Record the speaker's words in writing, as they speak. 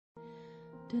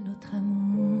de notre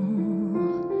amour,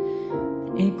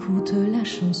 écoute la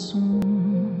chanson.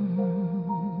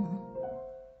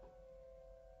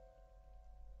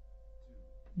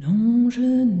 Non, je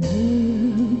ne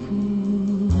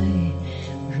pourrai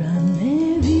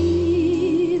jamais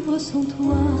vivre sans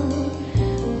toi,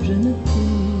 je ne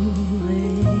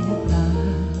pourrai pas,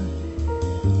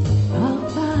 par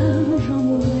pas j'en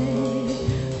mourrai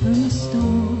un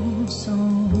instant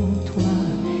sans toi,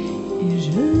 et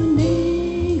je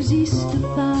n'existe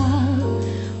pas,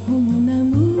 oh mon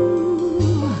amour,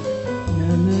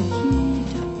 ne me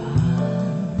quitte pas,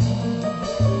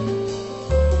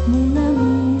 mon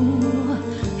amour,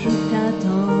 je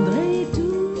t'attendrai toute.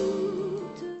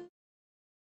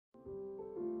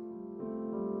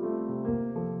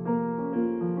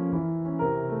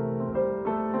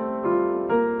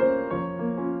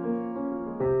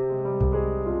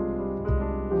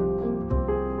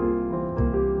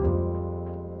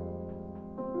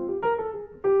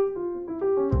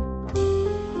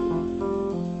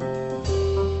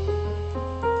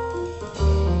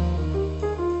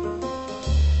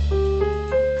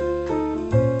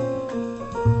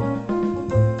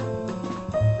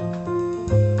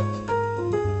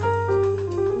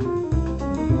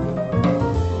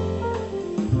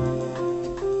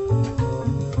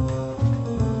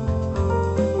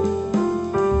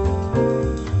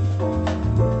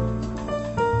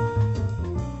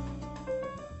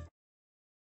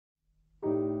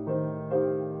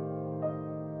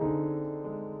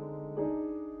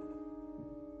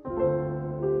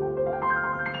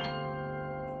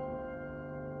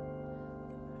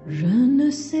 Je ne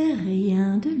sais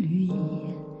rien de lui,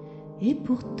 et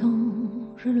pourtant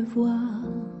je le vois.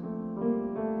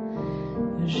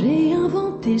 J'ai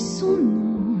inventé son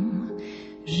nom,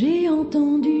 j'ai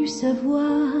entendu sa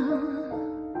voix,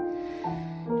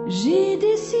 j'ai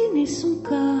dessiné son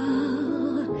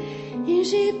corps, et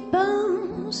j'ai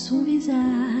peint son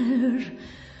visage.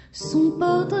 Son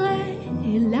portrait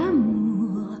et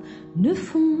l'amour ne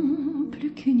font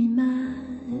plus qu'une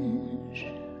image.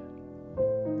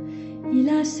 Il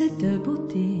a cette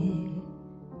beauté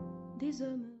des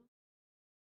hommes.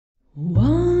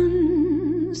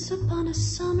 Once upon a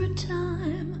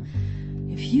summertime,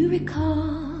 if you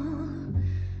recall,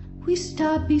 we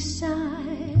stopped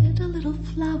beside a little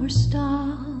flower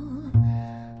stall.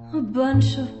 A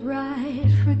bunch of bright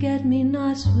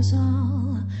forget-me-nots was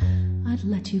all I'd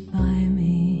let you buy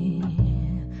me.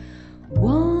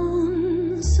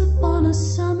 Once upon a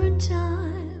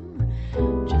summertime,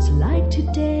 just like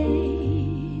today,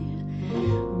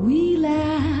 we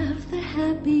laughed the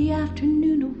happy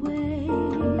afternoon away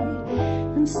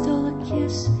and stole a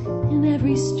kiss in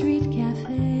every street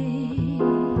cafe.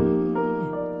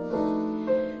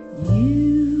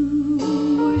 You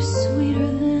were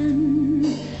sweeter than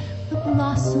the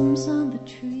blossoms on the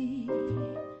tree.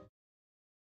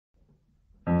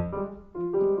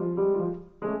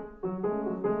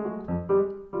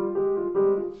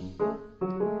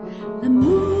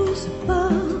 L'amour se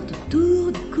porte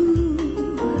autour du cou,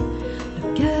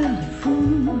 le cœur est fou,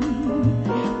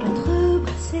 quatre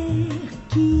brassières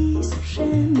qui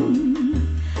s'enchaînent,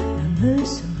 l'âme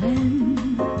sereine,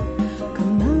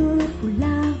 comme un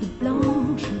foulard de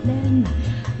blanche laine,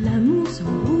 l'amour se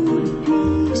roule et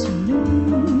puis sur nous.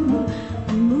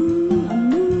 Amour,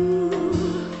 amour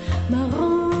m'a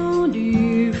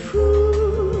rendu fou.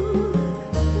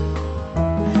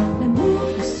 L'amour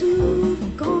fait souvent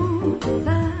grand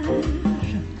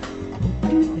page, au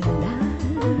plus bel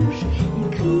âge,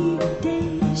 écrit des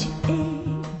yeux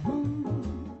aimants.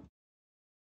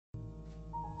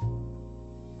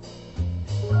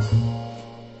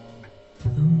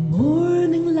 The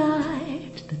morning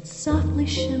light that softly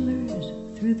shimmers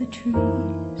through the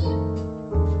trees,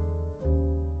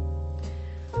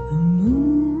 the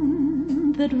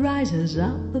moon that rises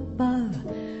up above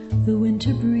the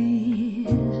winter breeze,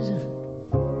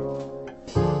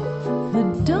 the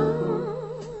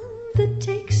dawn that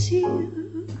takes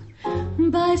you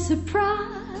by surprise,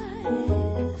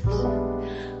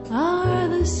 are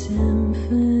the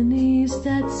symphonies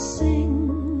that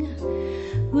sing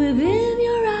within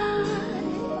your eyes.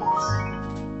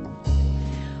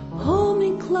 Hold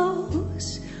me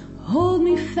close, hold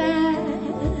me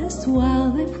fast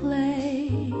while they play.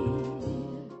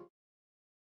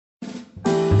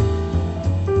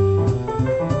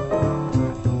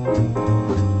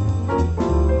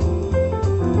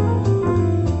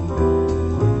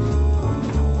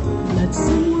 Let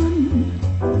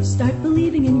someone start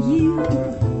believing in you.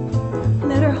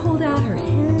 Let her hold out her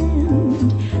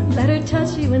hand, let her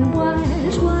touch you and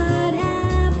watch what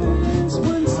happens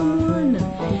when someone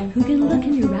who can look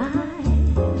in your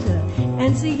eyes and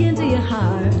and see into your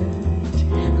heart.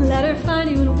 Let her find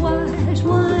you and watch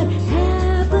what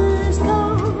happens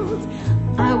cold.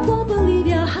 I won't believe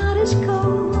your heart is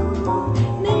cold.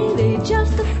 Maybe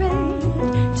just afraid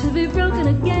to be broken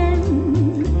again.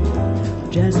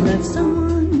 Just love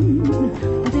someone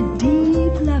with a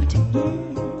deep love to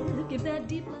give. Give that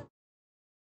deep love.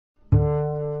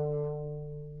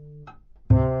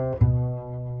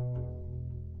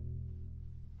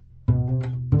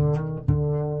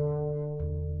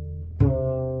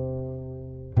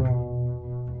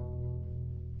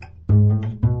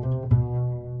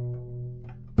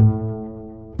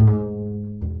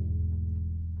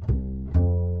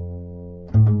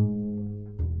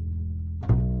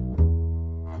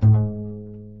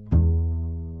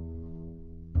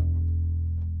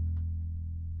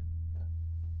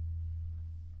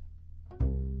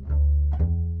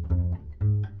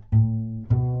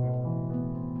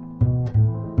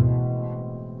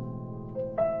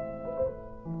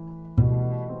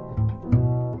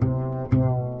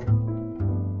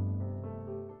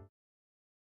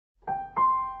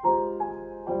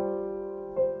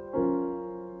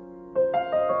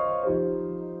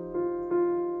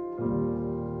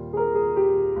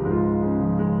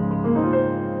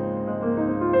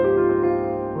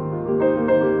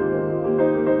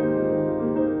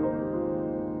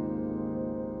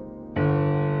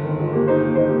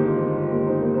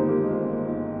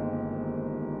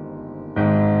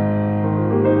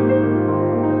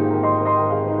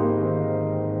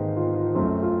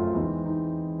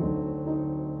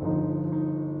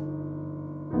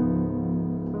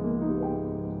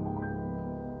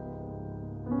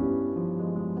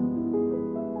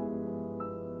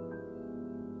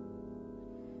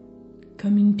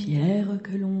 Comme une pierre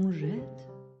que l'on jette